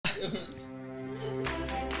Is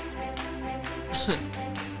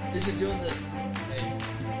it doing the... Hey.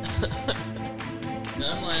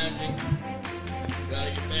 I'm lounging.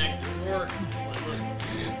 Gotta get back to work.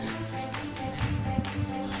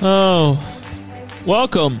 Oh,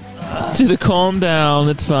 welcome to the Calm Down,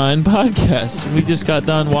 It's Fine podcast. We just got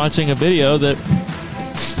done watching a video that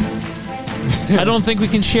I don't think we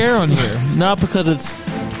can share on here. Not because it's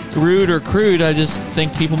rude or crude. I just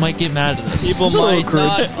think people might get mad at us. People might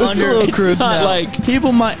not It's not like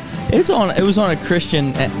people might. It was on a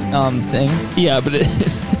Christian thing. Yeah, but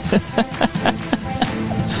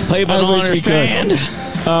People don't understand.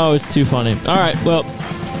 Oh, it's too funny. All right, well,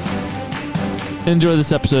 enjoy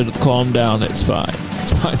this episode of the Calm Down, It's Fine.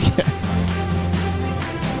 It's podcast.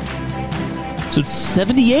 So it's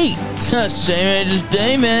 78. Same age as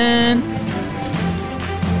Damon.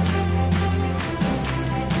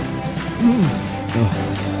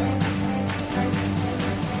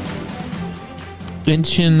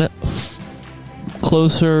 Inching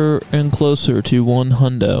closer and closer to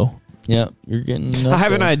 100. Yeah, you're getting. I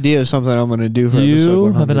have an idea of something I'm going to do for episode You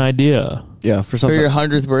 100. have an idea. Yeah, for something. For your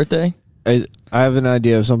 100th birthday, I have an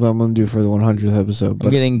idea of something I'm going to do for the 100th episode. I'm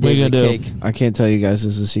But getting what are you David gonna do? cake. I can't tell you guys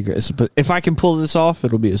this is a secret. But if I can pull this off,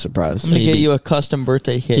 it'll be a surprise. I'm gonna get you a custom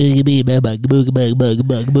birthday cake. It'll be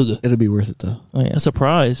worth it though. Oh yeah, A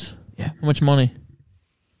surprise. Yeah. How much money?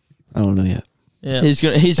 I don't know yet. Yeah. he's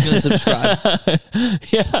gonna subscribe.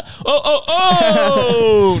 Yeah.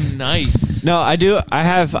 Oh, nice. No, I do. I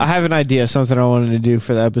have an idea of something I wanted to do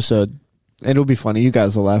for the episode. It'll be funny. You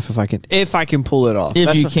guys will laugh if I can pull it off. If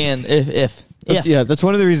That's you what- can, if Yeah, that's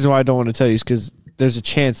one of the reasons why I don't want to tell you is because there's a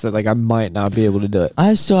chance that like I might not be able to do it.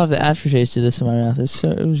 I still have the aftertaste of this in my mouth.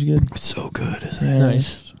 It was good. It's so good, isn't Yeah.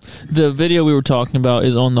 Nice. The video we were talking about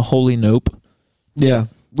is on the Holy Nope. Yeah,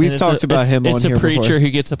 we've And talked about him on It's here a preacher before. who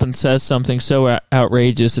gets up and says something so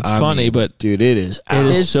outrageous. It's I funny, mean, but dude, it is. it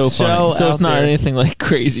is It's so funny. so So it's out not there. anything like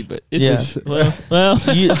crazy, but it Yeah. is. Well,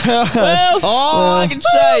 All I can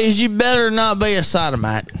say is you better not be a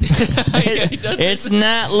sodomite. yeah, he does It's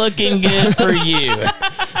not looking good for you.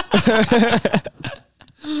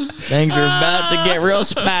 Things are about to get real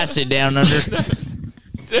spicy down under.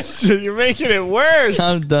 You're making it worse.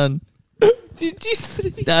 I'm done. Did you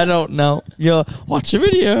see? I don't know. Yo, watch the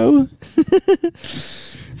video.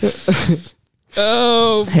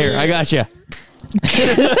 Oh, Here, I got you.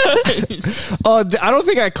 Oh, I don't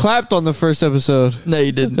think I clapped on the first episode. No,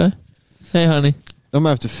 you didn't. Okay. Hey, honey. I'm gonna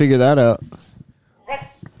have to figure that out.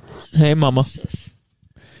 Hey, mama.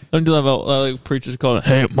 I do love how like preachers call it.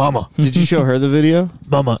 Hey, mama. Did you show her the video?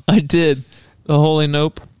 Mama. I did. The Holy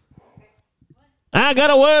Nope. I got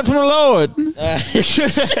a word from the Lord.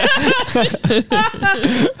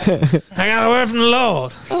 I got a word from the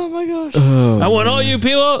Lord. Oh my gosh. I want all you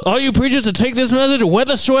people, all you preachers, to take this message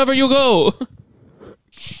whithersoever you go.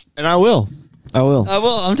 And I will.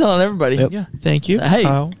 I'm telling everybody. Yep. Yeah, thank you. Hey.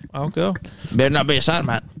 I'll go. Better not be a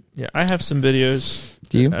sodomite. Yeah, I have some videos.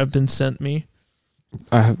 Do you? that have been sent me.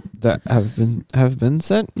 Have been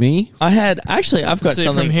sent me. I've got Let's see,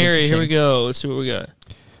 something from Harry. Here we interesting. go. Let's see what we got.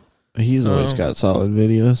 He's always got solid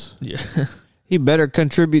videos. Yeah. He better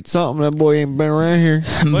contribute something. That boy ain't been around here.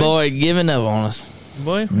 Boy, giving up on us.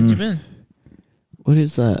 Boy, where you been? What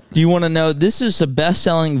is that? Do you want to know? This is the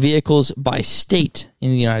best-selling vehicles by state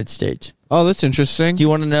in the United States. Oh, that's interesting. Do you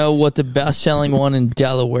want to know what the best-selling one in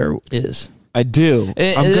Delaware is? I do.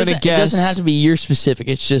 I'm gonna guess. It doesn't have to be year specific.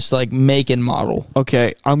 It's just like make and model.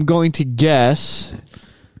 Okay, I'm going to guess.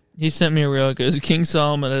 He sent me a reel. It goes, King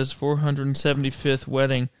Solomon at his 475th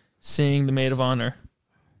wedding, seeing the maid of honor.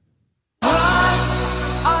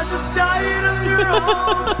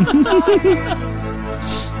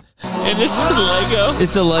 And it's Lego.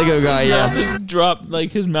 It's a Lego guy, His mouth yeah. is dropped,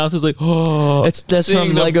 like his mouth is like, oh. That's Seeing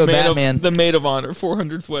from the Lego maid of- Batman. the maid of honor,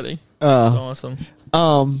 400th wedding. That's awesome.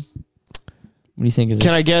 What do you think of it?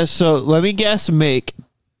 Can I guess? So let me guess make,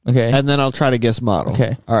 Okay. and then I'll try to guess model.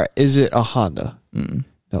 Okay. All right. Is it a Honda? Mm-mm.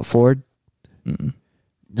 No, Ford. Mm-mm.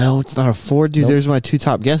 No, it's not a Ford. Dude, Nope. there's my two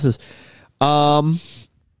top guesses.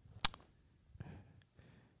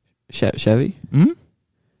 Chevy. Hmm?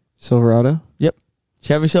 Silverado.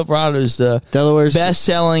 Chevy Silverado is the Delaware's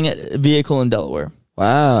best-selling vehicle in Delaware.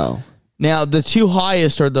 Wow. Now, the two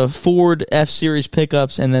highest are the Ford F-Series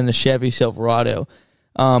pickups and then the Chevy Silverado.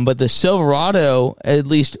 But the Silverado, at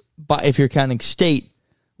least if you're counting state,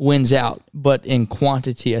 wins out. But in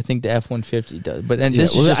quantity, I think the F-150 does. But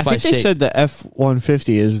this is just I by think state. they said the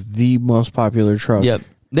F-150 is the most popular truck. Yep.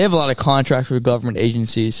 They have a lot of contracts with government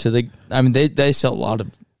agencies, so they sell a lot of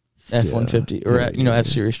F-150 or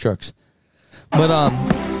F-Series trucks. But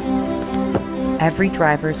Every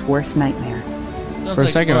driver's worst nightmare. For a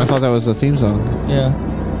second, I thought that was the theme song. Yeah.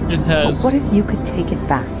 It But has. what if you could take it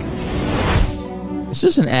back? Is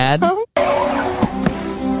this an ad?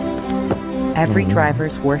 Every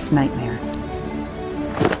driver's worst nightmare.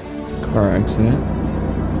 It's a car accident.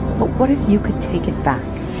 But what if you could take it back?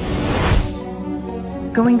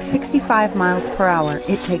 Going 65 miles per hour,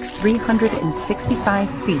 it takes 365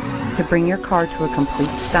 feet to bring your car to a complete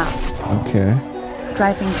stop. Okay.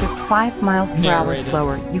 Driving just 5 miles per hour Narrated.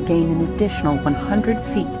 slower, you gain an additional 100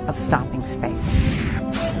 feet of stopping space.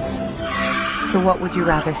 So what would you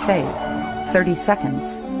rather save? 30 seconds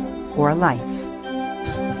or a life?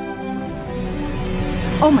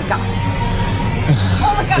 Oh my god!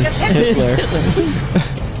 Oh my god, it's Hitler!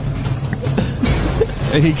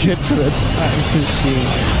 And he gets to the time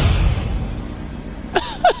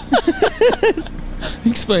machine.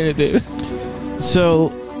 Explain it, David.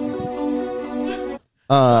 So,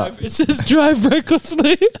 It says drive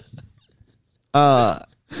recklessly. I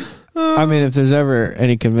mean, if there's ever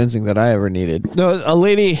any convincing that I ever needed. No, a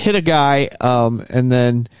lady hit a guy, and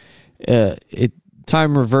then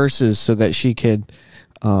time reverses so that she could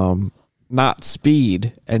not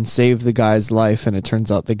speed and save the guy's life, and it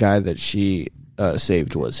turns out the guy that she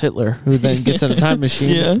saved was Hitler, who then gets in a time machine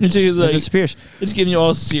Yeah, and and she was like, disappears. it's getting you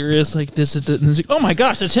all serious. Like this is the. And it's like, oh my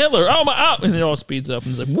gosh, it's Hitler. Oh my! Oh, and it all speeds up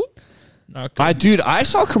and it's like, whoop. Not good. I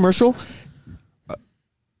saw a commercial.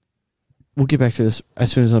 We'll get back to this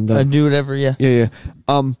as soon as I'm done. I do whatever. Yeah. Yeah.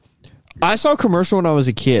 I saw a commercial when I was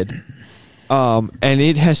a kid, and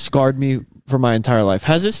it has scarred me for my entire life.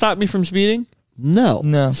 Has it stopped me from speeding? No.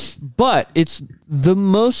 No. But it's the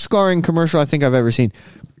most scarring commercial I think I've ever seen.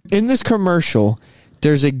 In this commercial,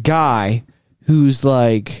 there's a guy who's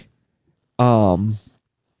like,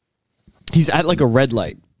 he's at like a red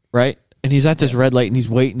light, right? And he's at this red light and he's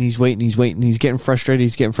waiting. He's getting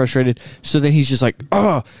frustrated. So then he's just like,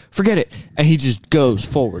 oh, forget it. And he just goes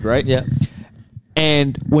forward, right? Yeah.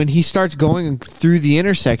 And when he starts going through the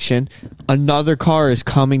intersection, another car is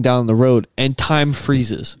coming down the road and time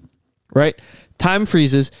freezes, right? Time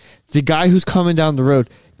freezes. The guy who's coming down the road,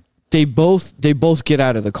 they both get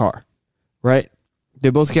out of the car, right? They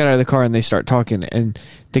both get out of the car and they start talking. And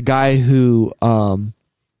the guy who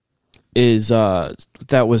is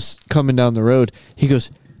that was coming down the road, he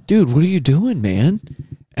goes, dude, what are you doing, man?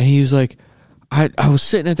 And he was like, I was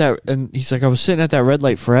sitting at that, and he's like, I was sitting at that red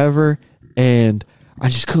light forever, and I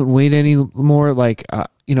just couldn't wait anymore. Like,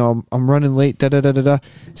 I'm running late. So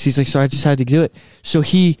he's like, so I just had to do it. So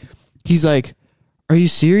he's like, are you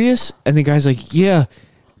serious? And the guy's like, yeah.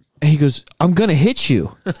 And he goes, I'm gonna hit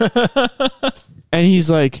you. And he's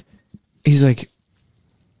like,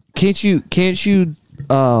 can't you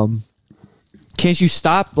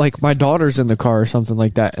stop? Like, my daughter's in the car or something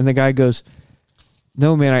like that. And the guy goes,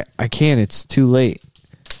 no, man, I can't. It's too late.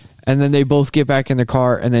 And then they both get back in the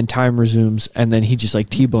car, and then time resumes, and then he just like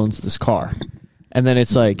T-bones this car. And then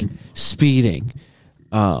it's like speeding.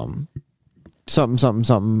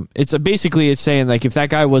 Something. It's basically saying like if that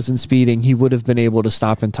guy wasn't speeding, he would have been able to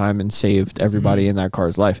stop in time and saved everybody in that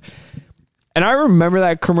car's life. And I remember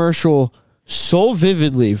that commercial so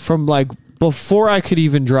vividly from like before I could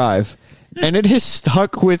even drive. And it has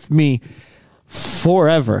stuck with me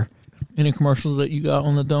forever. Any commercials that you got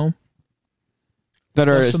on the dome? That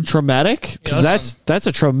are Awesome. traumatic? 'Cause Yeah, that's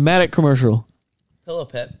a traumatic commercial. Pillow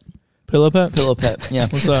pet. Pillow pet? Pillow pet. Yeah.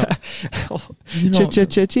 What's that?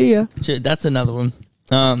 Chia. Shit, that's another one.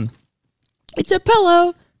 It's a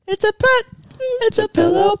pillow. It's a pet. It's a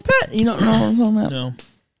pillow pet. You don't know what I'm talking about? No.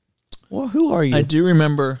 Well, who are you? I do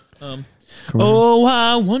remember. Oh,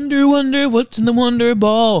 I wonder what's in the Wonder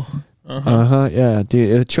Ball. Yeah,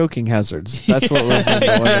 dude. Choking hazards. That's what was in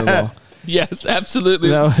the Wonder Ball. Yes, absolutely.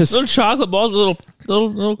 That was- little chocolate balls, little The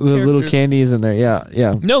little characters. candies in there.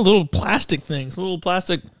 Yeah. No, little plastic things. Little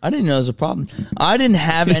plastic. I didn't know it was a problem. I didn't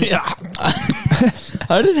have any.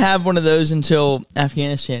 I didn't have one of those until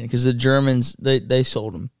Afghanistan because the Germans they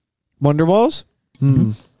sold them. Wonder Balls?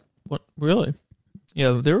 What? Really?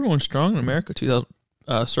 Yeah, they were going strong in America.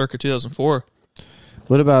 Circa 2004.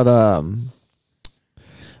 What about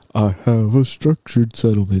I have a structured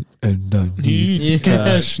settlement and I need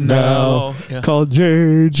cash now. Yeah. called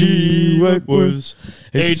J.G. Wentworth.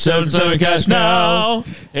 877 cash now.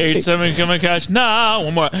 87 coming cash now.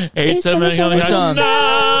 One more. 87 coming cash on.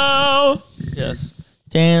 now. Yes.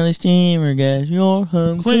 Stanley Steamer Gas, your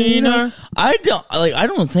home cleaner. I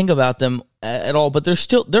don't think about them at all, but they're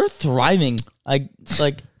thriving.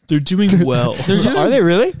 They're doing well. Are they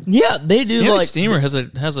really? Yeah, they do. Stanley Like Steamer has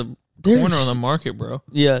a They're- corner on the market, bro.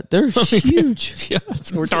 yeah, they're huge. Yeah.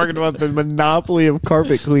 We're talking about the monopoly of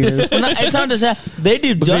carpet cleaners. Well, it's not just that they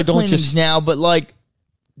do duct don't cleanings just- now, but like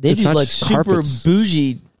They It's do not like just super carpets.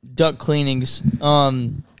 bougie duct cleanings.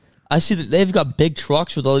 I see that they've got big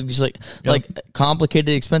trucks with all these like complicated,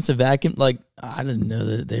 expensive vacuum. Like I didn't know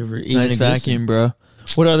that they were even Nice existed. vacuum, bro.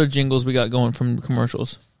 What other jingles we got going from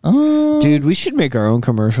commercials? Dude, we should make our own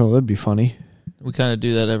commercial. That'd be funny. We kind of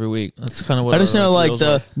do that every week. That's kind of what I just our, know like deals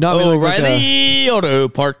the are. No, I mean, like O'Reilly Auto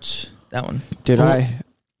Parts. That one. Dude, I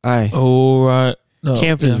Oh right, no,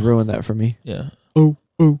 Camp yeah. has ruined that for me. Yeah,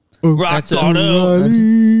 Rock That's it. Auto.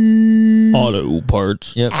 auto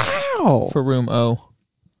parts. Yep. Ow. For room O.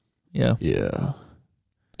 Yeah, Yeah.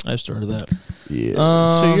 I started that. Yeah.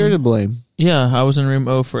 So you're to blame. Yeah, I was in room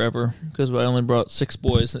O forever because I only brought 6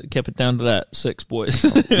 boys. It kept it down to that 6 boys.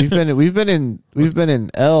 we've been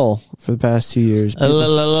in L for the past 2 years.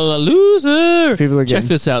 Loser. People are Check getting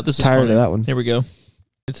this out. This is tired funny. of that one. Here we go.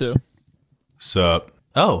 Me too. Sup?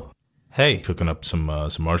 Oh, hey. Cooking up some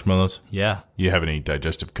marshmallows? Yeah. You have any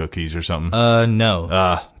digestive cookies or something?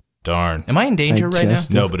 No. Darn. Am I in danger right now?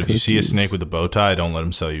 Digestive No, but if you see a cookies. snake with a bow tie, don't let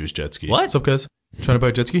him sell you his jet ski. What? What's up, guys? Trying to buy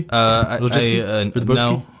a jet ski? Little jet ski? For the boat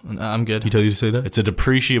no, I'm good. He tell you to say that? It's a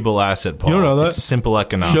depreciable asset, Paul. You don't know that? It's simple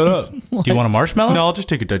economics. Shut up. Do you want a marshmallow? No, I'll just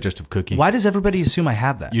take a digestive cookie. Why does everybody assume I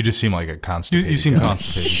have that? You just seem like a constipated You seem guy.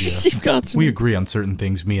 constipated, We agree on certain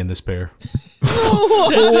things, me and this pair.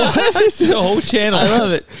 This is a whole channel. I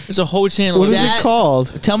love it. There's a whole channel. What is That- it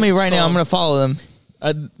called? Tell me right now. I'm called- gonna follow them.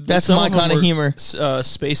 That's Some my of them kind of were, humor.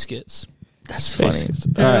 Space skits. That's funny.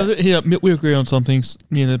 All right. Yeah, we agree on some things.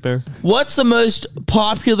 Me and the bear. What's the most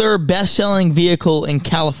popular best-selling vehicle in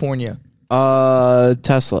California?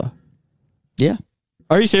 Tesla. Yeah,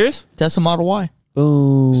 Are you serious? Tesla Model Y.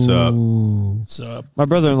 Boom. Sup? So My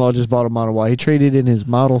brother-in-law just bought a Model Y. He traded in his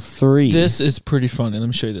Model 3. this is pretty funny. Let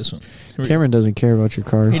me show you this one. Here we- Cameron doesn't care about your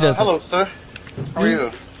cars. He doesn't. Hello, sir. How are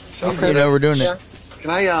you? You know we're doing it. Can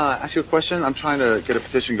I ask you a question? I'm trying to get a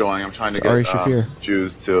petition going. I'm trying to It's Ari get Shafir.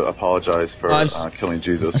 Jews to apologize for I've killing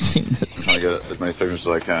Jesus. seen I'm this. trying to get as many signatures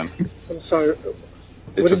as I can. I'm sorry.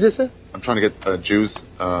 It's What is this? I'm trying to get Jews,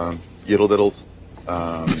 yiddle diddles,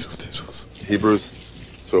 Hebrews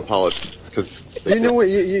to apologize. Cause You know what?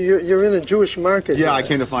 You're in a Jewish market. yeah, I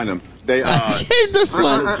came to find them. They. The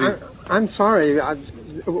fun. I'm sorry.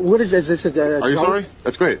 What is this? Is it Are you sorry?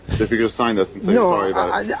 That's great. If you could sign this and say No, sorry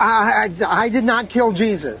about it. I did not kill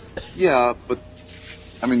Jesus. Yeah, but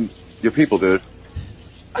I mean, your people did.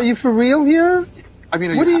 Are you for real here? I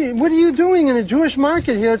mean, What are you doing in a Jewish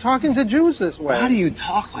market here, talking to Jews this way? Why do you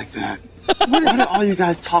talk like that? Why do all you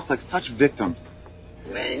guys talk like such victims?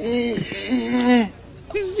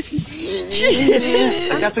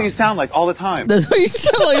 That's what you sound like all the time. That's what you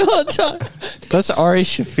sound like all the time. That's Ari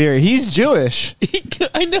Shafir. He's Jewish.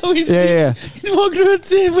 I know he's Yeah. he's walking around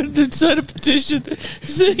saying when to sign a petition.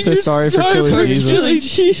 Saying Say sorry for killing Jesus. killing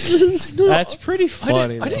Jesus. No, That's pretty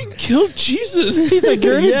funny. I didn't kill Jesus. He's like,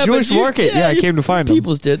 you're in a Yeah, Jewish but you- market. Yeah, I your came to find him.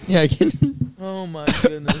 People's did. Yeah, I can. Oh my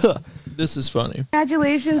goodness. This is funny.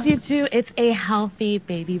 Congratulations, you two. It's a healthy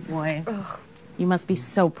baby boy. You must be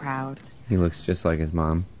so proud. He looks just like his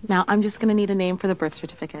mom. Now, I'm just going to need a name for the birth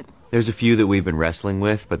certificate. There's a few that we've been wrestling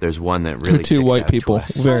with, but there's one that really Two sticks white out to people.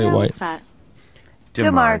 us. Very What's white. that?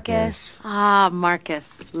 DeMarcus. Ah,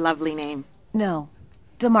 Marcus. Lovely name. No,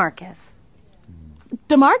 DeMarcus.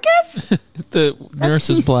 DeMarcus? The nurse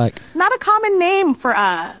is black. Not a common name for,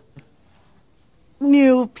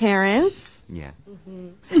 new parents. Yeah.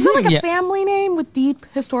 Is it like a Yeah. family name with deep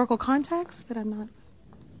historical context that I'm not?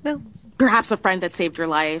 No. Perhaps a friend that saved your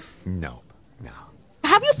life. No.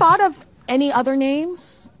 Have you thought of any other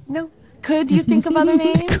names? No. Could you think of other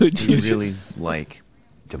names? Could We you? really like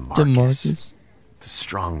DeMarcus. DeMarcus. It's a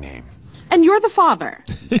strong name. And you're the father.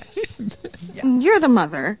 And you're the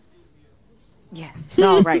mother. Yes.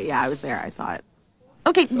 Oh, right. Yeah, I was there. I saw it.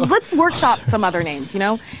 Okay, let's workshop some other names, you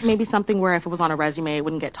know? Maybe something where if it was on a resume, it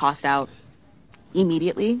wouldn't get tossed out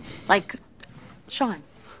immediately. Like Sean.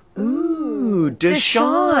 Ooh,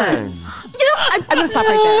 Deshaun. You know, I'm going to stop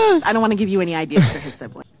right there. I don't want to give you any ideas for his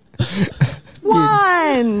sibling.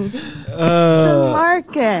 One.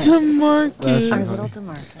 DeMarcus. DeMarcus. Our little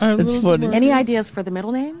DeMarcus. That's funny. Any ideas for the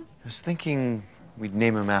middle name? I was thinking we'd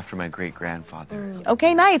name him after my great-grandfather,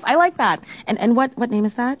 Okay, nice. I like that. And what name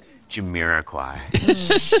is that? Jamiroquai.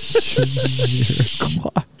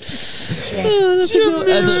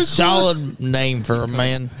 That's a solid name for a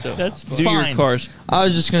man. So that's fine. do your cars. I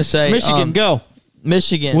was just gonna say Michigan, go.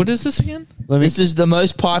 Michigan. What is this again? This is the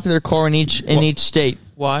most popular car in each state.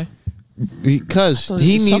 Why? Because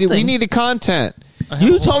he we something. needed content.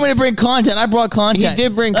 You told me to bring content. I brought content. He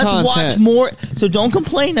did bring Let's content. watch more. So don't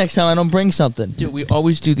complain next time I don't bring something. Dude, we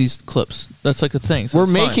always do these clips. That's like a thing. So We're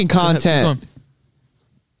it's fine. making Go ahead, content. keep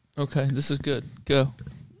going. Okay, this is good. Go.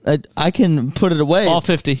 I can put it away. All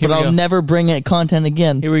 50. Here but we I'll go. never bring it content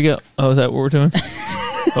again. Here we go. Oh, is that what we're doing?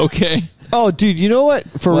 Okay. Oh, dude, you know what?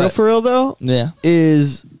 For real though, Yeah.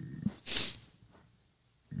 is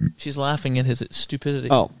She's laughing at his stupidity.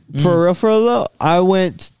 for real though. I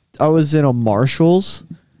was in a Marshalls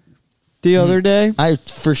the other day. I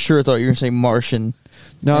for sure thought you were going to say Martian.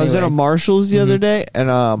 No, I was in a Anyway. Marshalls the other day,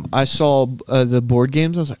 and I saw the board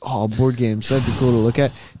games. I was like, "Oh, board games! That'd be cool to look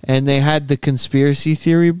at." And they had the conspiracy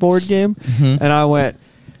theory board game, and I went,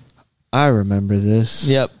 "I remember this."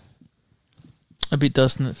 Yep. I beat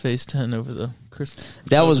Dustin at phase 10 over the Christmas.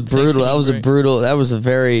 That was brutal. That was a brutal. That was a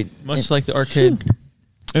very Much like the arcade.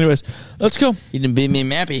 Anyways, let's go. You didn't beat me,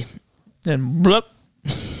 Mappy. And blup.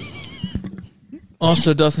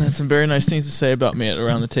 Also, Dustin had some very nice things to say about me at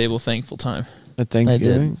Around the Table Thankful Time. At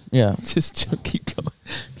Thanksgiving. Yeah. Just keep going.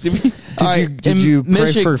 Did you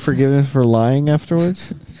pray for forgiveness for lying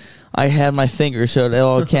afterwards? I had my finger, so it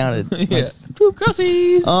all counted. Yeah. Two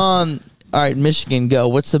cussies. All right, Michigan, go.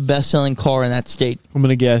 What's the best-selling car in that state? I'm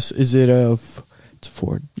gonna guess. Is it it's a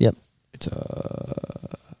Ford? Yep. It's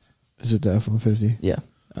Is it the F-150? Yeah.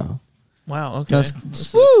 Oh. Wow. Okay.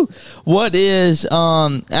 Woo! What is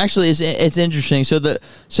actually it's interesting. So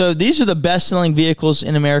these are the best-selling vehicles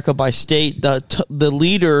in America by state. The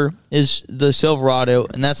leader is the Silverado,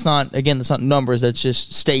 and that's not numbers. That's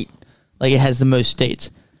just state. Like it has the most states.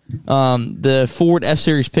 The Ford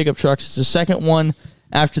F-Series pickup trucks is the second one.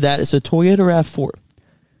 After that, it's a Toyota RAV4.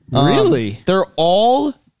 Really? They're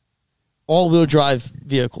all-wheel drive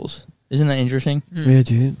vehicals. Isn't that interesting? Yeah,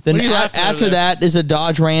 dude. Then What are you laughing at after over there? that is a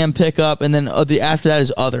Dodge Ram pickup, and then after that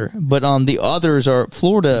is other. But the others are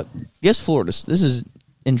Florida. Yes, Florida. This is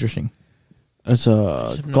interesting. It's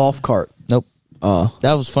a golf cart. Nope.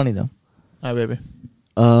 That was funny though. Hi, baby.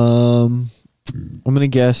 I'm gonna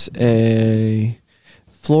guess a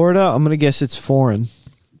Florida. I'm gonna guess it's foreign.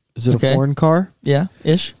 Is it Okay. a foreign car? Yeah,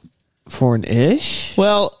 ish. Foreign-ish?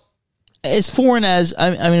 Well, as foreign as I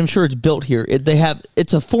mean, I'm sure it's built here.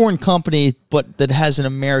 It's a foreign company, but that has an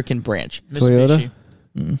American branch. Toyota?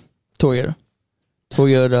 Toyota.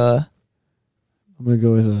 Toyota. I'm gonna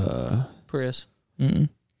go with Prius. Mm-mm.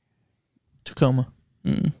 Tacoma.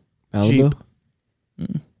 Mm-mm. Malibu.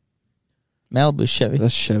 Jeep. Malibu Chevy.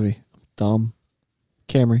 That's Chevy. Dumb.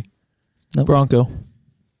 Camry. Nope. Bronco.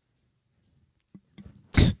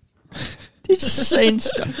 He's just saying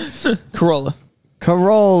stuff. Corolla.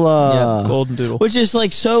 Corolla. Golden Doodle. Which is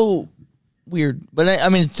like so weird. But I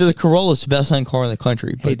mean, the Corolla's the best selling car in the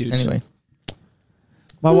country. But Hey, dudes. anyway.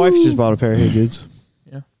 My wife just bought a pair of Hey Dudes.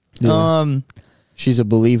 Yeah. She's a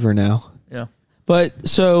believer now. Yeah. But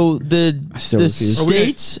so the still refuse.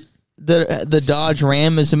 states the Dodge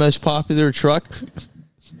Ram is the most popular truck.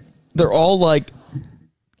 They're all like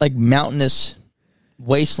mountainous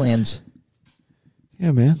wastelands.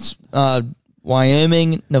 Yeah, man.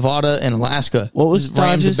 Wyoming, Nevada, and Alaska. What was Ram's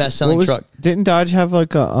Dodge's the best selling truck? Didn't Dodge have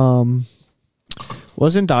like a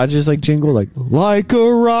wasn't Dodge's like jingle like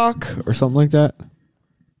a rock or something like that?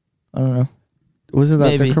 I don't know. Wasn't that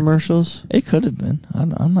Maybe. the commercials? It could have been.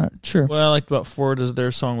 I'm not sure. What I liked about Ford is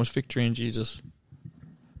their song was Victory in Jesus.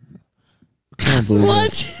 I don't believe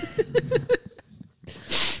What?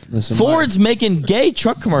 Listen, Ford's making gay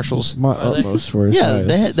truck commercials. my Are they? utmost for his Yeah,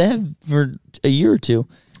 highest. they have for a year or two.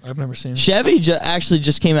 I've never seen it. Chevy actually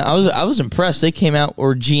just came out. I was impressed. They came out,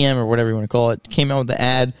 or GM or whatever you want to call it, came out with the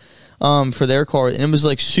ad for their car, and it was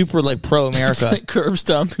like super like pro America. Like curb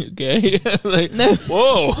stomp gay. Like, No.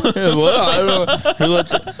 whoa. Well, I don't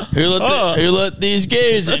know. Who let these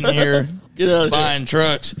gays in here Get out of here. buying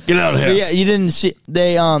trucks? Get out of But yeah, you didn't see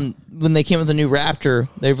they when they came with the new Raptor,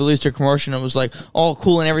 they released a commercial and it was like all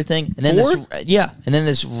cool and everything. And then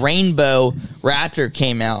this rainbow Raptor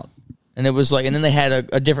came out. And it was like, and then they had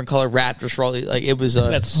a different color Raptors for all the, like, it was a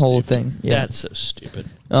That's whole stupid. thing. Yeah. That's so stupid.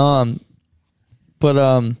 But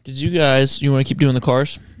Did you guys, you want to keep doing the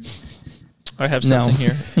cars? I have something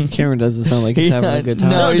here. Cameron doesn't sound like he's having a good time.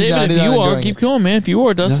 No, he's David, not- if he's not you are, enjoying keep it. going, man. If you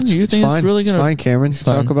are, Dustin, do you think it's really going It's fine, to... Cameron.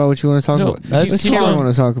 fine. Talk about what you want to talk No, about. keep- What's keep Cameron going.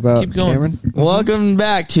 want to talk about? Keep going. Cameron? welcome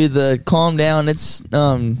back to the Calm Down. It's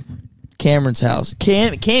Cameron's house.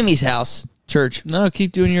 Cammy's house. Church. No,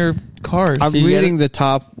 keep doing your cars. I'm you get reading the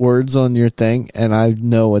top words on your thing, and I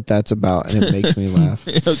know what that's about, and it makes me laugh.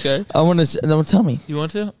 Okay. I want to. No, tell me. You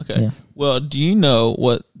want to? Okay. Yeah. Well, do you know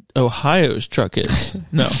what Ohio's truck is?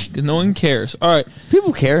 No, 'cause no one cares. All right.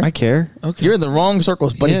 People care. I care. Okay. You're in the wrong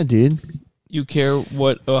circles, buddy. Yeah, dude. You care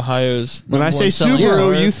what Ohio's... When I number say one selling car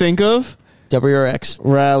Subaru, is? you think of WRX.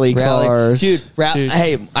 rally cars. Dude, Dude,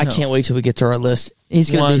 hey, I no. can't wait till we get to our list.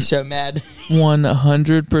 He's going to be One- so mad.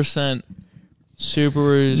 100%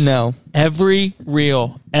 Subarus. No. Every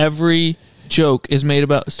joke is made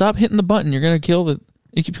about stop hitting the button. You're gonna kill the.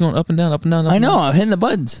 It keeps going up and down, up and down. Up I and know. down. I'm hitting the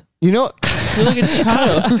buttons. You know, You're like a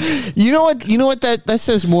child, you know what that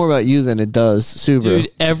says more about you than it does Subaru.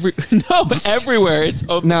 dude. Everywhere. It's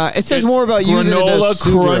Nah, it says it's more about you than it granola does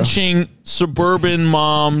Subaru. crunching suburban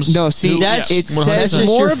moms. No, see, That's- it 100%. says just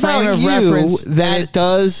more your frame about of you reference than that- it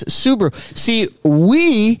does Subaru. See,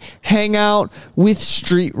 we hang out with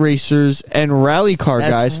street racers and rally car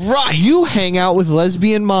That's guys. right. You hang out with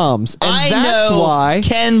lesbian moms, and I that's know why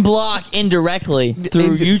Ken Block indirectly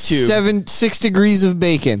through YouTube. 6 degrees of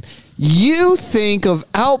bacon. You think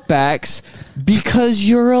of Outbacks because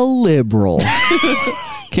you're a liberal.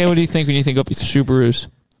 Ken, what do you think when you think of Subarus?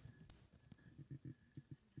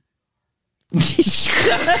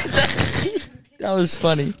 That was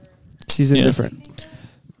funny. She's indifferent.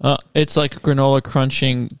 It's like granola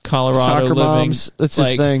crunching Colorado Soccer living. moms, that's his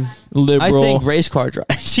like, thing. Liberal. I think race car drive.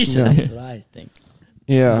 She said Yeah. that's what I think.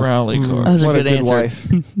 Yeah. Rally car. That was What a a good good answer. wife.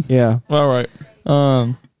 Yeah. All right.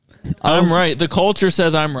 I'm right. The culture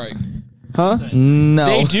says I'm right. Huh? No.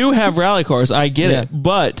 They do have rally cars. I get Yeah. it.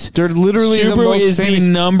 But They're literally the Subaru most is famous. the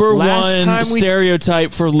number Last one time we-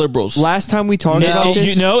 stereotype for liberals. Last time we talked Now, about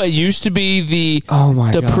this, you know, it used to be the oh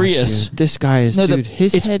my the gosh, Prius. dude. This guy is, No, dude.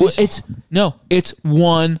 His it's head is. it's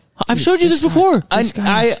one. I've showed you this before. I understand.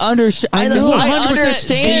 I I know.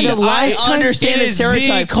 understand. The last time- I understand it the is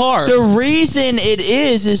stereotype. the car. The reason it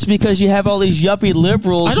is because you have all these yuppie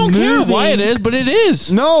liberals. I don't care moving- why it is, but it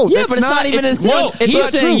is. No, Yeah, that's but it's not even a thing. No, It's he's not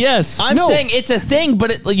saying true. yes. I'm No. saying it's a thing,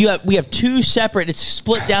 but we have two separate. It's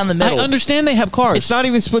split down the I middle. understand they have cars. It's not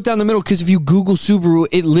even split down the middle because if you Google Subaru,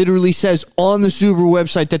 it literally says on the Subaru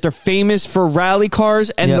website that they're famous for rally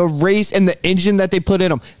cars and Yep. the race and the engine that they put in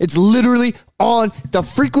them. It's literally on the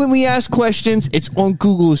frequently asked questions. It's on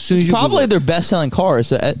Google as soon as It's you probably Google it. their best-selling cars,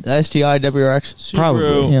 the STI WRX. Probably.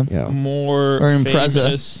 Subaru Yeah. more Or Impreza.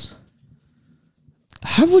 famous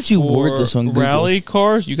How would you word for this on Google? rally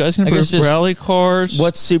cars. You guys can I put guess just- rally cars.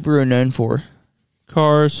 What's Subaru known for?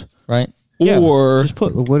 Cars Right? Yeah, or just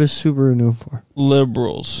put what is Subaru known for?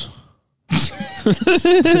 liberals? I'm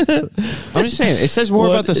just saying it says more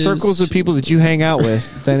What about the circles is- of people that you hang out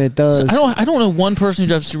with than it does. I don't know one person who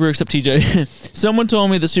drives Subaru except TJ. Someone told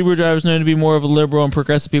me the Subaru driver is known to be more of a liberal and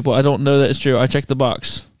progressive people. I don't know that it's true. I checked the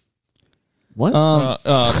box. What?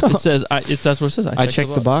 It says that's what it says. I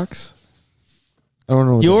checked the box. I don't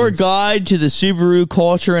know. What Your that means. guide to the Subaru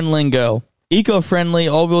culture and lingo. Eco-friendly,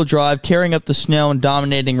 all-wheel drive, tearing up the snow and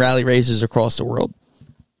dominating rally races across the world.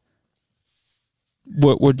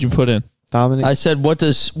 What would you put in? Dominic. I said, what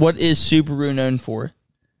is Subaru known for?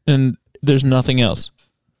 And there's nothing else.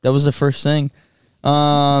 That was the first thing.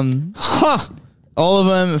 All of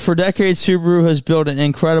them. For decades, Subaru has built an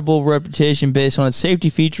incredible reputation based on its safety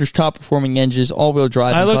features, top-performing engines, all-wheel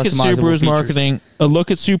drive, I and look at customizable Subaru's features. marketing. A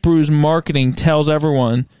look at Subaru's marketing tells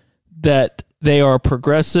everyone that they are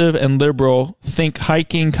progressive and liberal. Think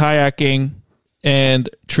hiking, kayaking, and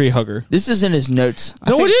tree hugger. This is in his notes.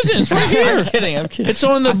 No, it isn't. It's right here. I'm kidding. I'm kidding. It's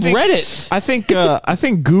on the Reddit. I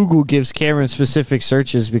think Google gives Cameron specific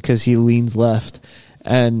searches because he leans left,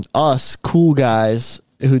 and us cool guys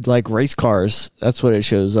who'd like race cars. That's what it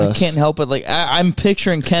shows I us. can't help it. Like I'm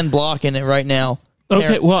picturing Ken Block in it right now.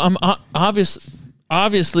 Okay, well, I'm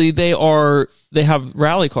obviously they have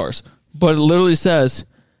rally cars, but it literally says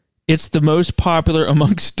it's the most popular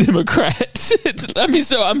amongst Democrats.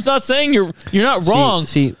 So I'm not saying you're not wrong.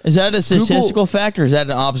 See, Is that a statistical fact or is that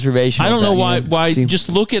an observation? I don't know why. See, just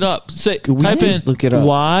look it up. Say we type in just look it up.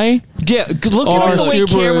 why yeah, look are at the way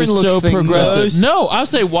Cameron Subarus looks so things progressive? up. No, I'll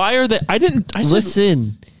say why are they? I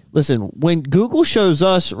said, Listen. When Google shows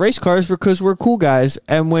us race cars because we're cool guys,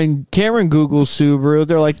 and when Cameron Googles Subaru,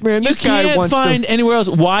 they're like, "Man, this you guy can't wants find to." anywhere else.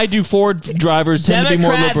 Why do Ford drivers tend to be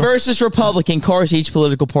more Democrat liberal? versus Republican cars each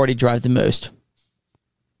political party drive the most.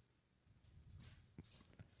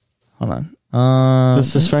 Hold on. The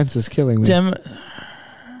suspense is killing me.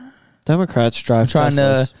 Democrats drive trying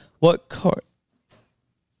Teslas. to what car?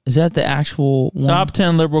 Is that the actual one? Top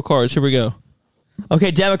 10 liberal cars. Here we go.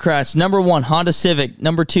 Okay, Democrats. Number 1, Honda Civic.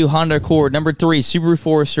 Number 2, Honda Accord. Number 3, Subaru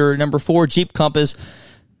Forester. Number 4, Jeep Compass.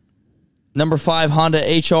 Number 5, Honda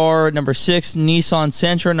HR. Number 6, Nissan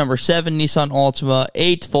Sentra. Number 7, Nissan Altima.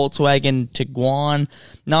 8, Volkswagen Tiguan.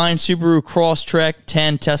 9, Subaru Crosstrek.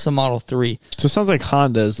 10, Tesla Model 3. So it sounds like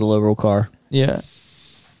Honda is the liberal car. Yeah.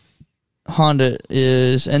 Honda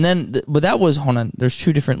is, and then, but that was, hold on, there's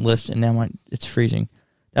two different lists, and now it's freezing.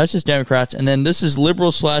 That's just Democrats, and then this is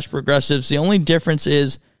liberal/progressives. The only difference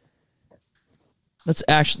is, this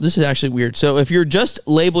is actually weird. So if you're just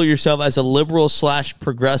label yourself as a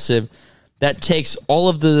liberal/progressive, that takes all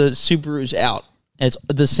of the Subarus out. And it's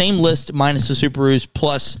the same list minus the Subarus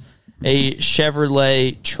plus a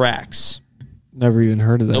Chevrolet Trax. Never even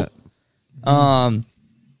heard of that. Nope.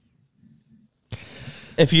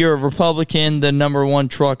 If you're a Republican, the number 1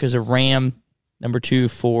 truck is a Ram, number 2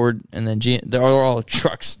 Ford, and then they're all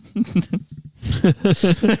trucks.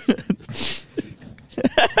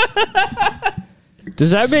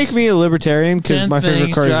 Does that make me a libertarian? Because 10 my favorite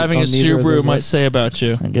things car is driving a on neither of Subaru those might lists. say about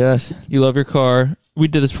you. I guess. You love your car. We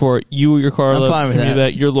did this before. Your car. I'm fine with give me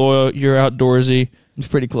that. You're loyal. You're outdoorsy. It's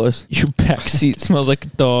pretty close. Your back seat smells like a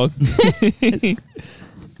dog.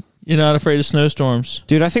 You're not afraid of snowstorms.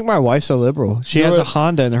 Dude, I think my wife's a liberal. She has a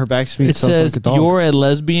Honda in her backseat. It says like a dog. you're a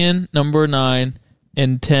lesbian. Number 9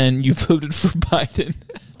 and 10. You voted for Biden.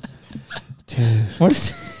 What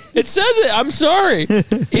is? It says it. I'm sorry.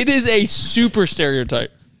 It is a super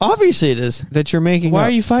stereotype. Obviously, it is. that you're making. Why up.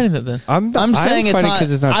 are you fighting that then? I'm saying it's not.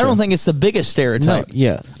 because it's not. I don't true. think it's the biggest stereotype. No,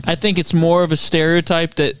 yeah. I think it's more of a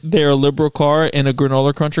stereotype that they're a liberal car and a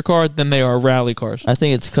granola cruncher car than they are rally cars. I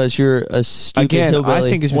think it's because you're a stupid Again, hillbilly. I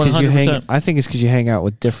think it's because you 100%. I think it's because you hang out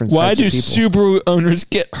with different. Why types do of people. Subaru owners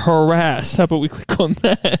get harassed? How about we click on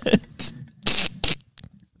that?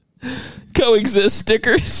 Coexist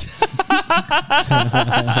stickers.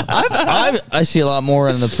 I see a lot more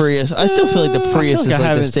in the Prius. I still feel like the Prius like is I like the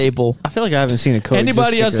haven't staple. I feel like I haven't seen a coexist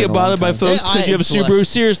Anybody else sticker get in a long bothered by time. folks Yeah, because you have a it's Subaru? less.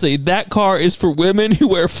 Seriously, that car is for women who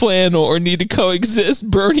wear flannel or need to coexist.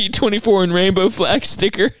 Bernie 24 and rainbow flag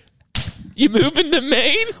sticker. You moving to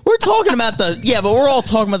Maine? We're talking about but we're all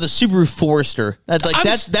talking about the Subaru Forester. That's like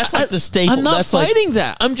that's like the staple. I'm not that's fighting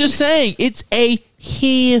that. I'm just saying it's a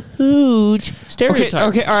huge stereotype.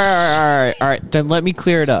 Okay, all right. Then let me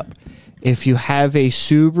clear it up. If you have a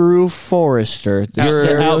Subaru Forester, the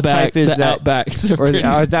stereotype is the that Outbacks. or the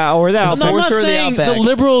I'm not Forester or the saying the Outback.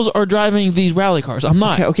 liberals are driving these rally cars. I'm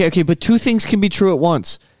not. Okay, but two things can be true at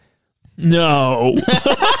once. No.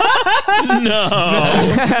 No. All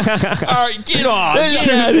right, get off. Get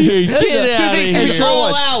out of here. Get out of It's here.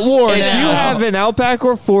 all out war If now. you have an Outback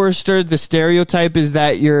or Forester, the stereotype is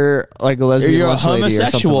that you're like a lesbian You're a lunch lady or something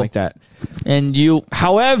homosexual. like that. and you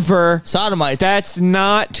However, sodomites. that's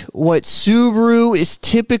not what Subaru is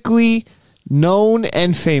typically known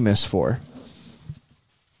and famous for.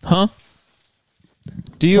 Huh?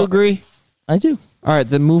 Do you agree? I do. All right,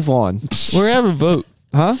 then move on. We're having a vote.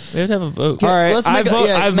 Huh? We have to have a vote. All right, let's I make a- vote.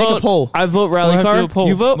 yeah, I make a vote. poll. I vote rally We'll have to car. do a poll.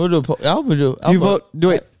 You vote. We'll do a poll. I'll do. I'll You vote. Do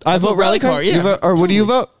it. I vote rally car. Yeah. You vote, or what do you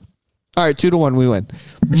vote? All right, 2-1. We win.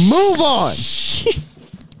 Move on.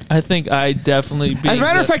 I think I definitely beat As a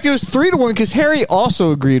matter of fact, it was 3-1 because Harry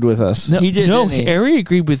also agreed with us. no, He did, No, didn't he? Harry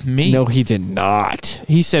agreed with me. No, he did not.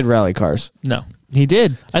 He said rally cars. No. He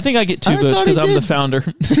did. I think I get 2 I votes thought because he I'm the did. founder.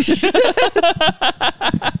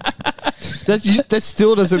 That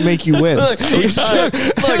still doesn't make you win.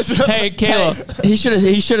 Hey, Kayla.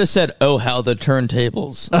 He should have said, "Oh, how the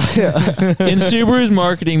turntables." In Subaru's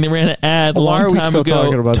marketing, they ran an ad a Why are long we time still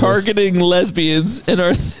talking ago about this? targeting lesbians and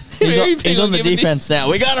are He's on the defense now.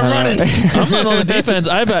 We got him running. I'm not on the defense.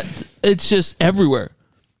 I bet it's just everywhere.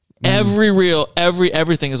 Every reel,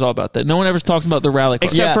 everything is all about that. No one ever talks about the rally car.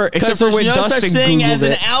 Except for Because when there's no Dustin such thing Googled as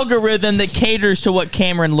an it. algorithm that caters to what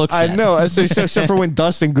Cameron looks I at. know. Except for when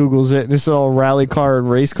Dustin Googles it, and it's all rally car and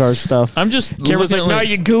race car stuff. I'm just Cameron's looking like, at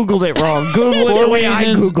no, you Googled it wrong. Google it the way I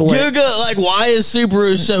reasons. Google it. Google like, why is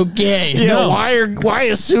Subaru so gay? Yeah, No. why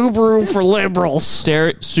is Subaru for liberals?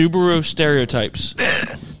 Subaru stereotypes.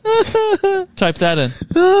 Type that in.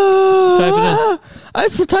 Type it in. I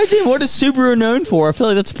typed in what is Subaru known for. I feel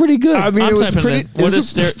like that's pretty good. I mean, I'm it was typing pretty. it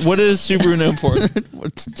in. What is Subaru known for?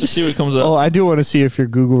 Just see what comes up. Oh, I do want to see if your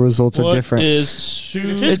Google results are What different. is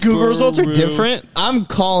Subaru His Google results are different. I'm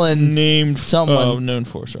calling named someone. known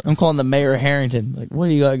for? Sorry. I'm calling the mayor Harrington. Like, what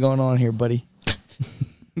do you got going on here, buddy?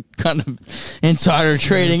 Kind of insider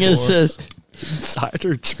trading is this?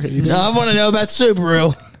 Insider trading. I want to know about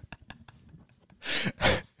Subaru.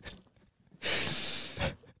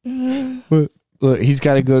 Look, he's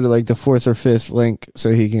got to go to like the 4th or 5th link so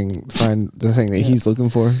he can find the thing that he's looking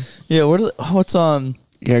for. Yeah. What's You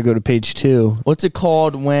gotta go to page 2. what's it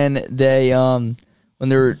called when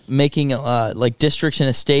they're making like districts in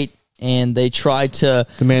a state and they try to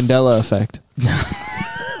The Mandela effect.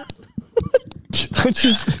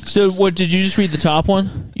 So, what did you just read the top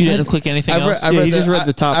one? You didn't click anything else. He just read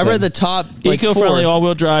the top I read thing. the top. Like Eco-friendly 4.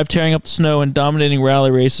 all-wheel drive, tearing up the snow and dominating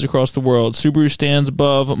rally races across the world. Subaru stands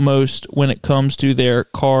above most when it comes to their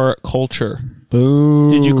car culture.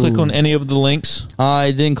 Boom. Did you click on any of the links?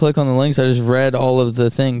 I didn't click on the links. I just read all of the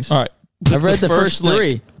things. All right. I've read the first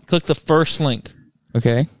link. 3. Click the first link.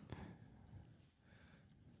 Okay.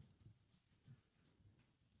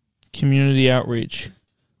 Community outreach.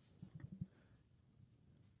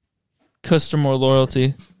 Customer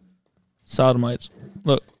loyalty. Sodomites.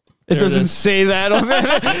 Look. It there doesn't is. say that on there.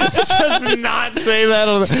 It does not say that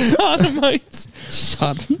on there. Sodomites.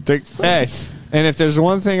 Hey, and if there's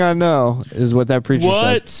one thing I know is what that preacher said.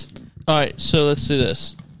 What? All right, so let's do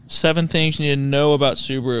this. 7 things you need to know about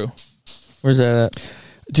Subaru. Where's that at?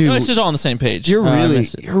 Dude, No, it's just all on the same page. you're I really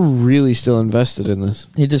missed it. you're really still invested in this.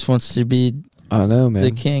 He just wants to be I know, man.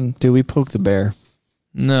 the king. Dude, we poked the bear.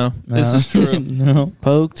 No, this is true. No.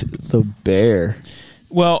 Poked the bear.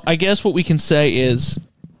 Well, I guess what we can say is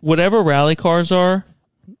whatever rally cars are,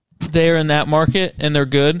 they're in that market and they're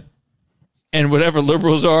good. And whatever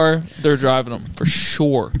liberals are, they're driving them for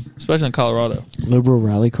sure, especially in Colorado. Liberal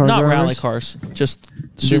rally car Not drivers? rally cars, just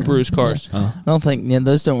Subaru's cars. I don't think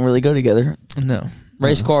those don't really go together. No.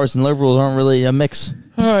 Race cars and liberals aren't really a mix.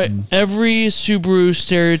 All right, every Subaru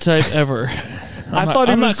stereotype ever.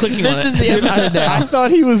 I'm not clicking on This it. is the episode now. I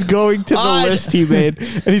thought he was going to the I- list he made,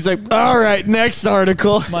 and he's like, "All right, next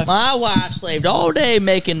article." My wife slaved all day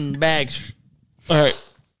making bags. All right,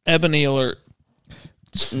 Ebony Alert.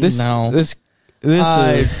 This No. this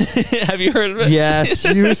is Have you heard of it? Yes.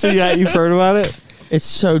 you've heard about it. It's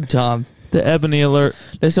so dumb. The Ebony Alert.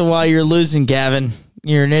 This is why you're losing, Gavin.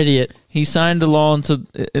 You're an idiot. He signed a law into,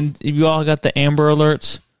 and you all got the Amber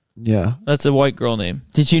Alerts. Yeah, That's a white girl name.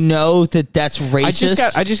 Did you know that that's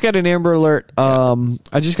racist? I just got an Amber Alert.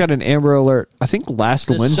 I just got an Amber Alert. I think last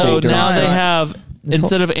Wednesday. So during now the they time. have,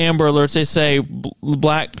 instead of Amber Alerts, they say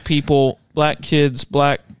black people, black kids,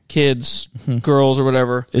 girls or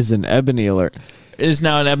whatever, is an Ebony Alert. is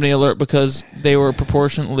now an Ebony Alert because they were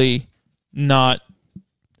proportionately not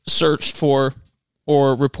searched for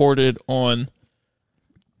or reported on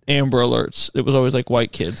Amber Alerts. It was always like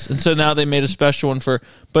white kids. And so now they made a special one for,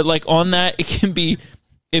 but like on that, it can be,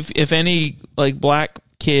 if any like black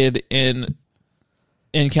kid in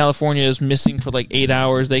California is missing for like 8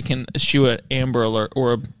 hours, they can issue an Amber Alert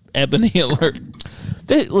or a Ebony Alert.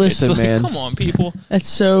 Listen, It's like, man. come on, people. That's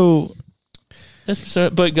so.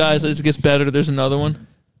 But guys, it gets better. There's another one.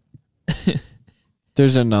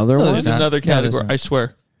 There's another No, one. There's not. another No, there's category. not. I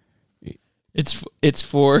swear. It's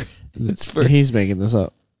for. He's making this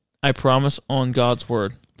up. I promise on God's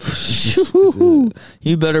word.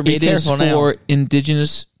 You better be It is careful now. for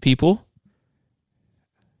indigenous people,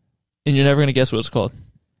 and you're never gonna guess what it's called.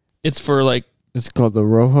 It's for like It's called the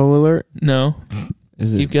Rojo Alert. no.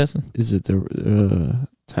 Is Keep it? guessing. Is it the?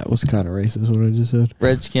 That was kind of racist. What I just said.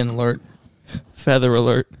 Redskin alert. Feather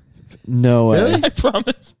alert. No way. I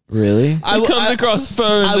promise. Really? It comes across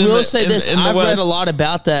phones. I in will the- say in- this: in the I've read West. a lot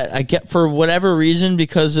about that. I get for whatever reason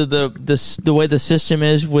because of the way the system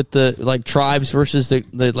is with the like tribes versus the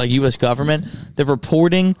like U.S. government. The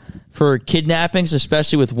reporting for kidnappings,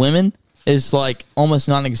 especially with women, is like almost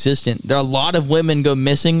non-existent. There are a lot of women go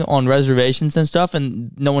missing on reservations and stuff,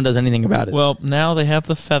 and no one does anything about it. Well, now they have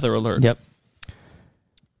the feather alert. Yep.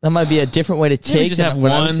 That might be a different way to Maybe take. just than have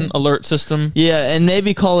what I was one thinking. alert system. Yeah, and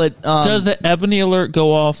maybe call it. Does the Ebony alert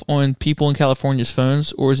go off on people in California's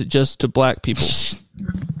phones, or is it just to black people? This is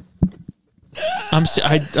an honest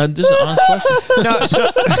question. No.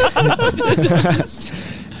 So,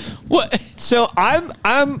 What? so I'm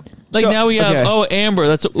Like so- now we have okay. Amber.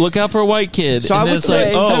 That's look out for a white kid. So and I then would it's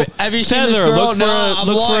say- like have you seen feather. this girl? Look for No, I'm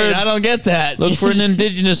look blind. for I don't get that. look for an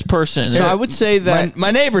indigenous person. So I would say that.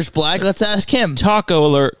 my neighbor's black. Let's ask him. Taco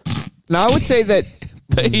alert. Now I would say that.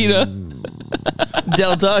 Fajita.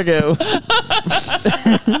 Del Taco.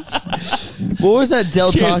 What was that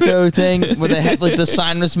Del Taco thing where they had like the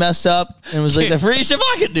sign was messed up and it was like the free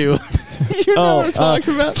do. You know what I'm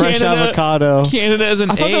talking about? Fresh Canada- avocado. Canada has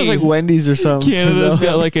an I thought A. that was like Wendy's or something. Canada's No.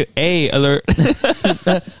 got like an A alert.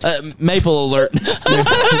 Maple alert.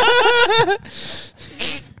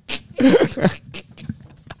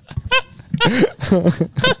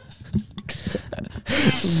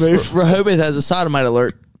 Rehoboth has a sodomite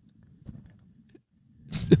alert.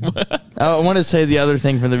 I want to say the other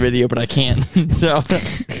thing from the video, but I can't. So,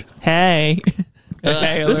 Hey.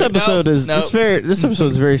 This episode is this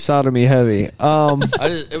episode is very sodomy heavy.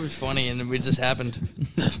 it was funny, and it just happened.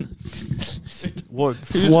 One,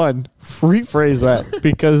 rephrase that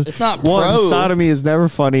because It's not one, pro. sodomy is never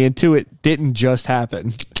funny, and two, it didn't just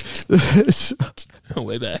happen.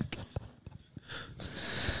 Way back.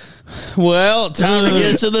 Well, time to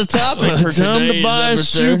get to the topic for Time today's to buy a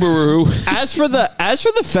episode. Subaru. As for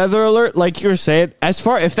the feather alert, like you were saying,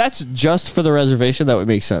 if that's just for the reservation, that would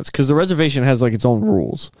make sense because the reservation has like its own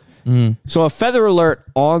rules. So a feather alert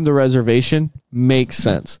on the reservation makes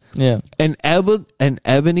sense. Yeah. An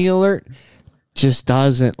ebony alert just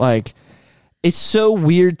doesn't like. It's so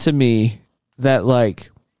weird to me that like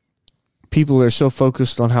people are so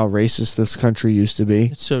focused on how racist this country used to be.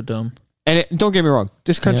 It's so dumb. And don't get me wrong,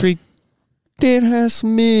 this country did have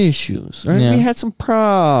some issues. Right? Yeah. We had some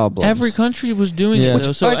problems. Every country was doing Yeah. it,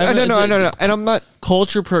 though. So I don't know. And I'm not.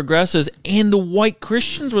 Culture progresses, and the white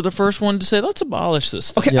Christians were the first one to say, "Let's abolish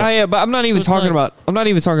this." Okay, Yeah. but I'm not even So it's talking like- about. I'm not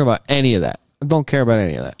even talking about any of that. I don't care about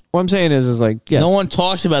any of that. What I'm saying is like, yes, No one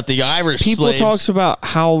talks about the Irish people slaves. talks about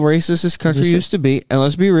how racist this country used to be, and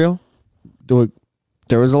let's be real,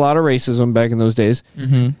 there was a lot of racism back in those days.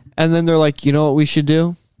 Mm-hmm. And then they're like, you know what we should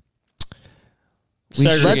do?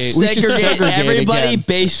 Segregate. Let's We should segregate segregate everybody again.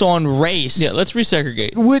 based on race. Yeah, let's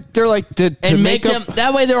resegregate. They're like to and make make up them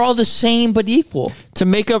that way. They're all the same but equal. to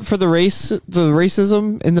make up for the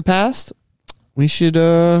racism in the past. We should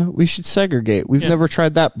segregate. We've Yeah. never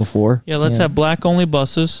tried that before. Yeah, let's Yeah. have black only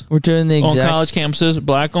buses We're doing the on exact. college campuses,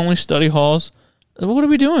 black only study halls. What are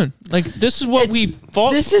we doing? Like, this is what we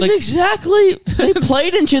fought. This is like, exactly they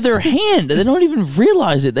played into their hand. They don't even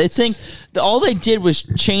realize it. They think that all they did was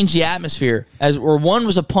change the atmosphere, or one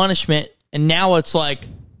was a punishment, and now it's like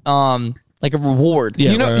a reward.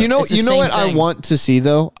 Yeah, you know, right. you It's the know same what I thing. want to see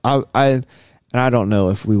though. And I don't know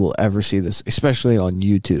if we will ever see this, especially on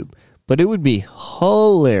YouTube. But it would be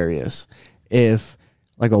hilarious if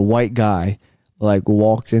like a white guy like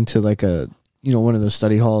walked into like a one of those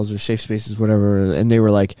study halls or safe spaces, whatever, and they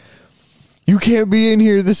were like, "You can't be in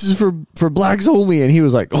here. This is for blacks only." And he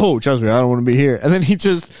was like, "Oh, trust me, I don't want to be here." And then he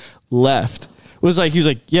just left. He was like,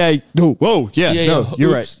 "Yeah, no, whoa, yeah, no, you're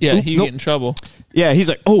oops. right." Yeah, Oop, he nope. get in trouble. Yeah, he's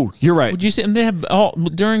like, "Oh, you're right." Would you say and they have all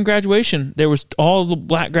during graduation? There was all the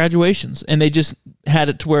black graduations, and they just had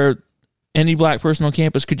it to where any black person on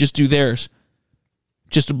campus could just do theirs,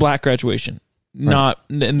 just a black graduation. Not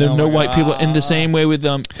and there are Oh no my white people in the same way with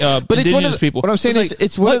But it's one indigenous of people. what I'm saying is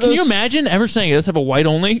it's one what, of those. Can you imagine ever saying let's have a white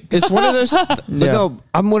only? It's one of those. But no,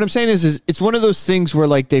 what I'm saying is it's one of those things where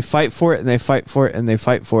like they fight for it and they fight for it and they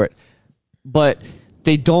fight for it, but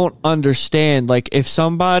they don't understand. Like if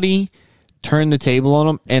somebody turned the table on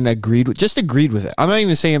them and agreed with it. I'm not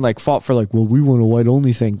even saying like fought for like, well, we want a white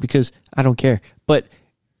only thing because I don't care. But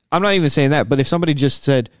I'm not even saying that. But if somebody just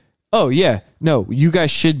said, "Oh yeah, no, you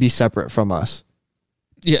guys should be separate from us."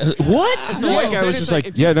 Yeah, what? If the white guy was just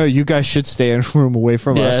like, "Yeah, no, you guys should stay in a room away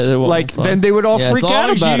from us." they won't Like fun. then they would all Yeah, freak as long out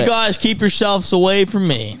as about you it. guys keep yourselves away from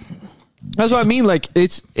me. That's what I mean. Like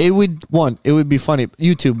it would be funny.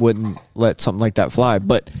 YouTube wouldn't let something like that fly,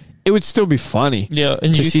 but it would still be funny. Yeah,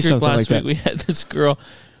 in to youth see group something last like that. week we had this girl.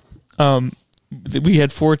 We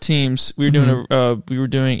had 4 teams. We were doing we were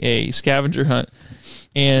doing a scavenger hunt,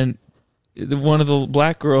 and one of the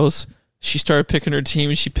black girls, she started picking her team,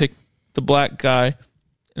 and she picked the black guy,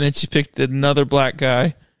 and then she picked another black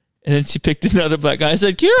guy, and then she picked another black guy. I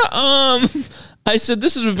said, Kira, I said,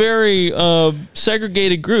 this is a very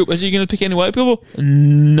segregated group. I said, you going to pick any white people?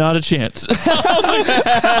 Not a chance.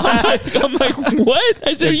 I'm like, what?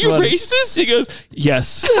 I said, are you racist? She goes,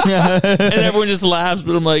 yes. And everyone just laughs,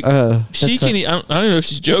 but I'm like, she can, I don't know if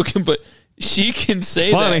she's joking, but she can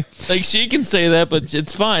say funny. that. Like, she can say that, but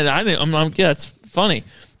it's fine. Yeah, it's funny.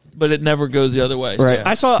 But it never goes the other way.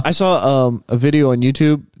 Right. So. I saw a video on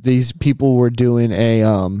YouTube. These people were doing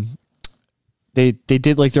a they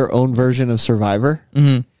did like their own version of Survivor,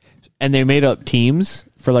 and they made up teams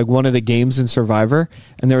for like one of the games in Survivor,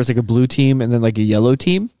 and there was like a blue team and then like a yellow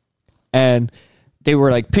team, and they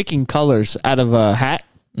were like picking colors out of a hat,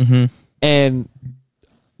 and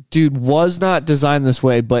dude was not designed this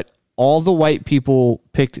way, but all the white people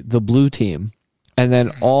picked the blue team, and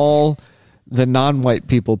then all the non-white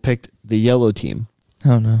people picked the yellow team.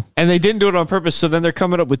 Oh no. And they didn't do it on purpose. So then they're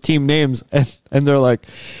coming up with team names and they're like,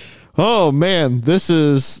 oh man, this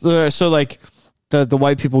is so like the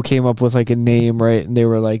white people came up with like a name, right? And they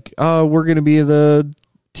were like, oh, we're going to be the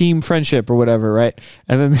team friendship or whatever, right?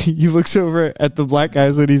 And then he looks over at the black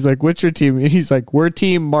guys and he's like, what's your team? And he's like, we're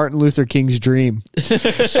team Martin Luther King's dream. And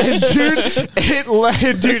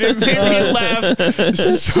dude, it made me laugh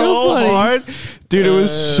so hard. Dude, it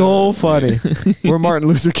was so funny. We're Martin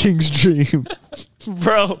Luther King's dream.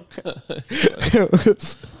 Bro. It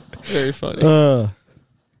was Very funny.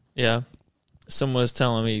 Yeah. Someone was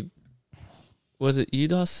telling me, was it you,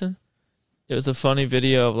 Dustin? It was a funny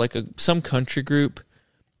video of like some country group,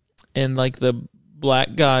 and like the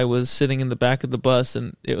black guy was sitting in the back of the bus,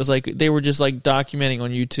 and it was like they were just like documenting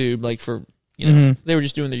on YouTube, like for they were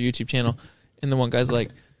just doing their YouTube channel, and the one guy's like,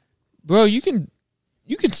 bro, you can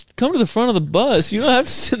come to the front of the bus. You don't have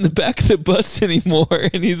to sit in the back of the bus anymore.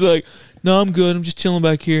 And he's like, no, I'm good. I'm just chilling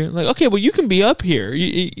back here. Like, okay, well, you can be up here.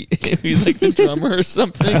 He's like the drummer or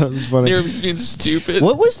something. That was funny. They were just being stupid.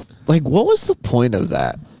 What was the point of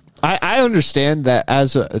that? I understand that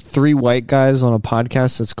as three white guys on a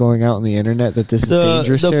podcast that's going out on the internet that this is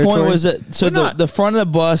dangerous the territory. point was that the front of the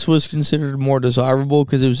bus was considered more desirable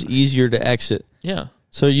because it was easier to exit. Yeah.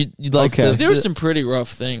 So you like Okay. There were some pretty rough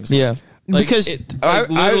things. Yeah. Because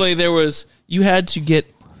literally there was, you had to get,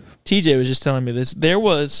 TJ was just telling me this,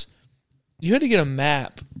 you had to get a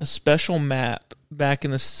map, a special map back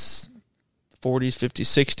in the 40s, 50s,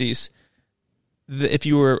 60s, if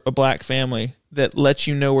you were a black family, that lets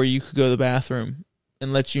you know where you could go to the bathroom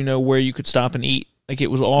and lets you know where you could stop and eat. Like it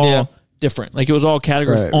was all different. Like it was all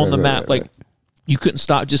categories on the map. Like you couldn't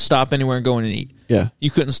stop anywhere and go in and eat. Yeah. You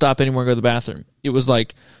couldn't stop anywhere and go to the bathroom. It was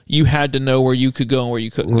like you had to know where you could go and where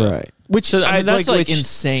you couldn't go. Right. Which So I mean, that's like which-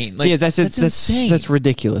 insane. Like, yeah, that's insane. That's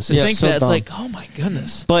ridiculous. To It's think so that it's dumb. like, oh my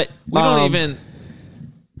goodness. But We don't even.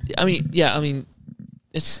 I mean,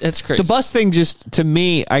 it's crazy. the bus thing just to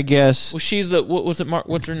me, I guess. Well, she's the what was it?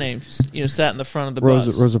 What's her name? You know, sat in the front of the Rosa-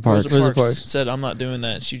 bus. Rosa Parks. Rosa Parks Rosa Parks. said, "I'm not doing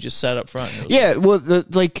that." She just sat up front. And it was Yeah,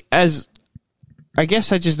 well, I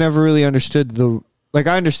guess I just never really understood I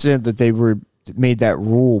understand that they made that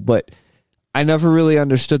rule, but I never really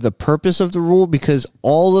understood the purpose of the rule because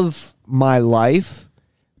all of my life,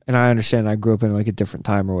 and I understand I grew up in like a different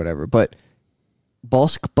time or whatever, but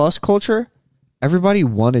bus culture, everybody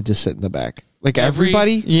wanted to sit in the back. Like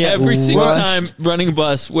everybody, every single rushed time running a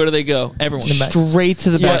bus, where do they go? Everyone straight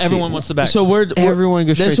to the Yeah, back. everyone wants the back. So everyone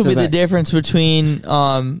goes straight This to will be the the back. difference between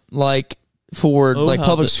like for Oh, like how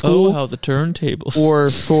public the- school Oh, how the turntables. or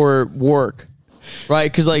for work,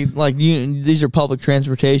 right? Because these are public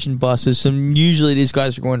transportation buses, so usually these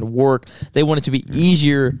guys are going to work. They want it to be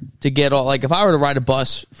easier to get all. Like if I were to ride a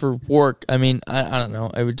bus for work, I mean, I don't know,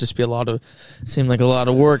 it would just be seem like a lot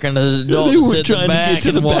of work, and an adult they to were sit trying in the to back get to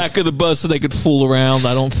and the walk. back of the bus so they could fool around.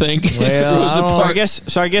 I don't think. Well, Rosa I don't- Parks.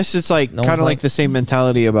 So I guess it's like No kind of one's like the same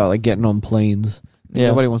mentality about like getting on planes. Yeah.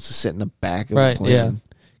 Nobody wants to sit in the back of Right, a plane. yeah.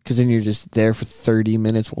 Because then you're just there for 30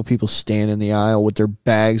 minutes while people stand in the aisle with their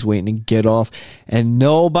bags waiting to get off, and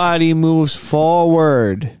nobody moves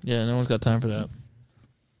forward. Yeah, no one's got time for that.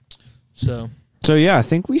 So yeah, I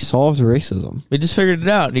think we solved racism. We just figured it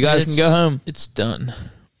out. You guys can go home. It's done.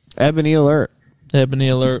 Ebony alert. Ebony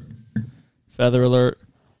alert. Feather alert.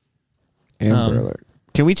 Amber alert.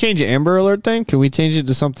 Can we change Amber alert thing? Can we change it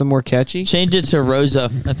to something more catchy? Change it to Rosa.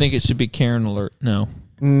 I think it should be Karen alert. No.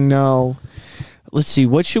 No. Let's see.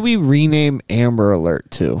 What should we rename Amber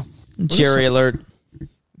alert to? Jerry alert.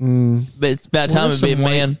 But it's about time to be a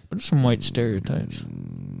man. What are some white stereotypes?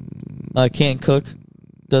 Can't cook.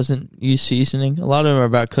 Doesn't use seasoning. A lot of them are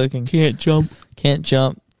about cooking. Can't jump. Can't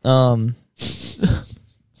jump.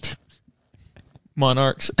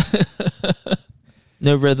 Monarchs.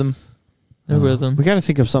 No rhythm. No rhythm. We got to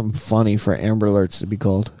think of something funny for Amber alerts to be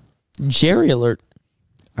called. Jerry alert.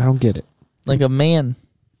 I don't get it. Like a man.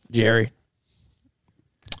 Jerry.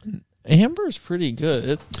 Amber's pretty good.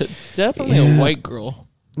 It's definitely a white girl.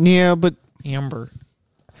 Yeah, but Amber.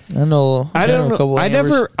 I know. I don't a know. couple I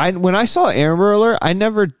Ambers. never. When I saw Amber Alert, I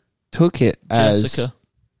never took it as. Jessica.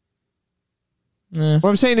 What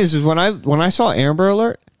I'm saying is when I saw Amber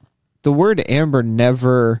Alert, the word Amber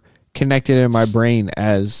never connected in my brain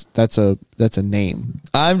as that's a name.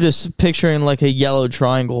 I'm just picturing like a yellow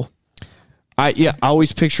triangle. I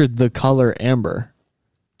always pictured the color amber.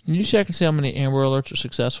 Can you check and see how many Amber alerts are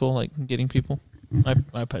successful, like getting people? My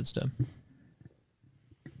iPad's dead.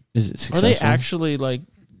 Is it Are successful? they actually like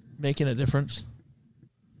making a difference?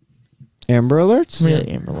 Amber Alerts? Yeah,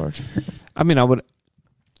 Amber alerts. I mean,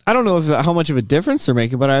 I don't know how much of a difference they're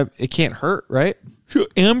making, but it can't hurt, right?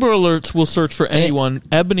 Amber alerts will search for anyone.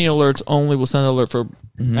 Ebony alerts only will send an alert for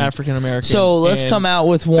African American. So let's come out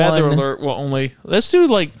with one. Feather alert will only. Let's do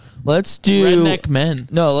redneck men.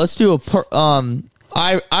 No, let's do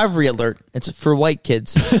Ivory alert. It's for white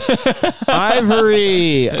kids.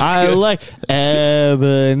 Ivory. I good. like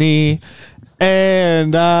Ebony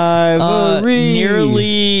and Ivory.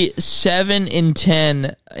 Nearly 7 in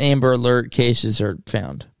 10 Amber Alert cases are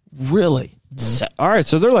found. Really? All right,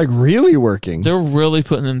 so they're like really working. They're really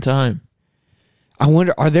putting in time. I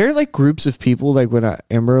wonder, are there like groups of people like when an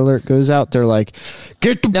Amber Alert goes out, they're like,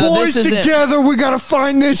 get the boys together, we gotta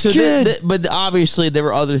find this kid. But obviously there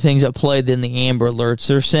were other things at play than the Amber Alerts.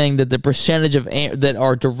 They're saying that the percentage of that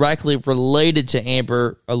are directly related to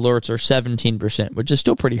Amber Alerts are 17%, which is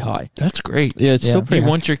still pretty high. That's great. Yeah, it's still pretty You high.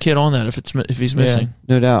 want your kid on that if he's missing.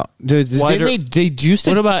 No doubt. Dude, Why didn't they used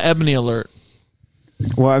to? What about Ebony alert?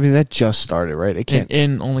 Well, I mean, that just started, right? It can't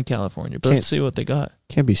In only California. But let's see what they got.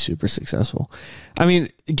 can't be super successful. I mean,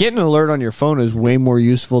 getting an alert on your phone is way more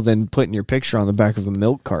useful than putting your picture on the back of a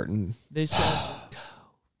milk carton. They said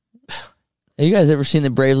Have you guys ever seen the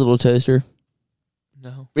Brave Little Toaster?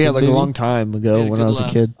 No. Yeah, like movie? a long time ago Made a when good I was a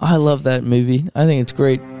laugh. kid. I love that movie. I think it's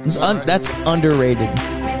great. That's underrated.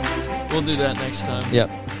 We'll do that next time. Yep.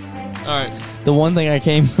 All right. The one thing I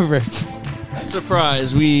came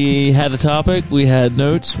Surprise. We had a topic, we had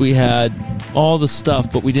notes, we had all the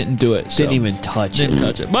stuff, but we didn't do it. So Didn't even touch it. didn't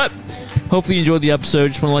touch it. But hopefully you enjoyed the episode.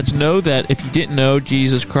 Just want to let you know that if you didn't know,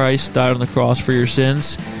 Jesus Christ died on the cross for your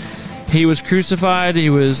sins. He was crucified, he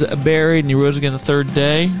was buried, and he rose again the third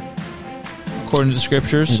day, according to the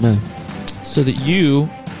scriptures, Amen. so that you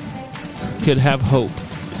could have hope.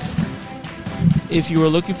 If you are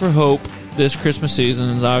looking for hope this Christmas season,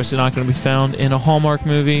 it's obviously not going to be found in a Hallmark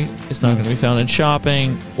movie. It's not going to be found in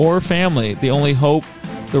shopping or family. The only hope,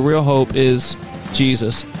 the real hope, is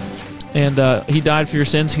Jesus. And he died for your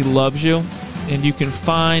sins. He loves you. And you can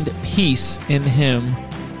find peace in him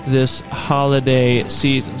this holiday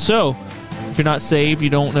season. So, if you're not saved, you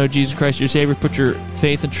don't know Jesus Christ your Savior, put your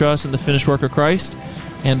faith and trust in the finished work of Christ,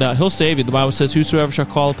 and he'll save you. The Bible says, whosoever shall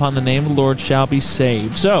call upon the name of the Lord shall be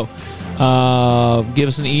saved. So, give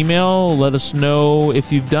us an email. Let us know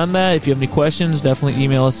if you've done that. If you have any questions, definitely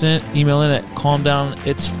email in at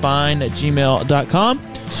calmdownitsfine@gmail.com.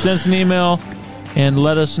 Send us an email and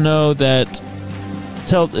let us know that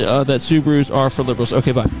that Subarus are for liberals.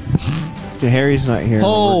 Okay, bye. So Harry's not here. And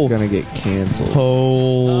Oh. we're gonna get canceled.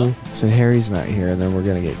 Oh. So Harry's not here, and then we're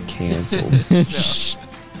gonna get canceled.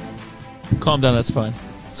 Calm down. That's fine.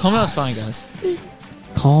 Calm down. That's fine, guys.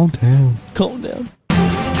 Calm down. Calm down.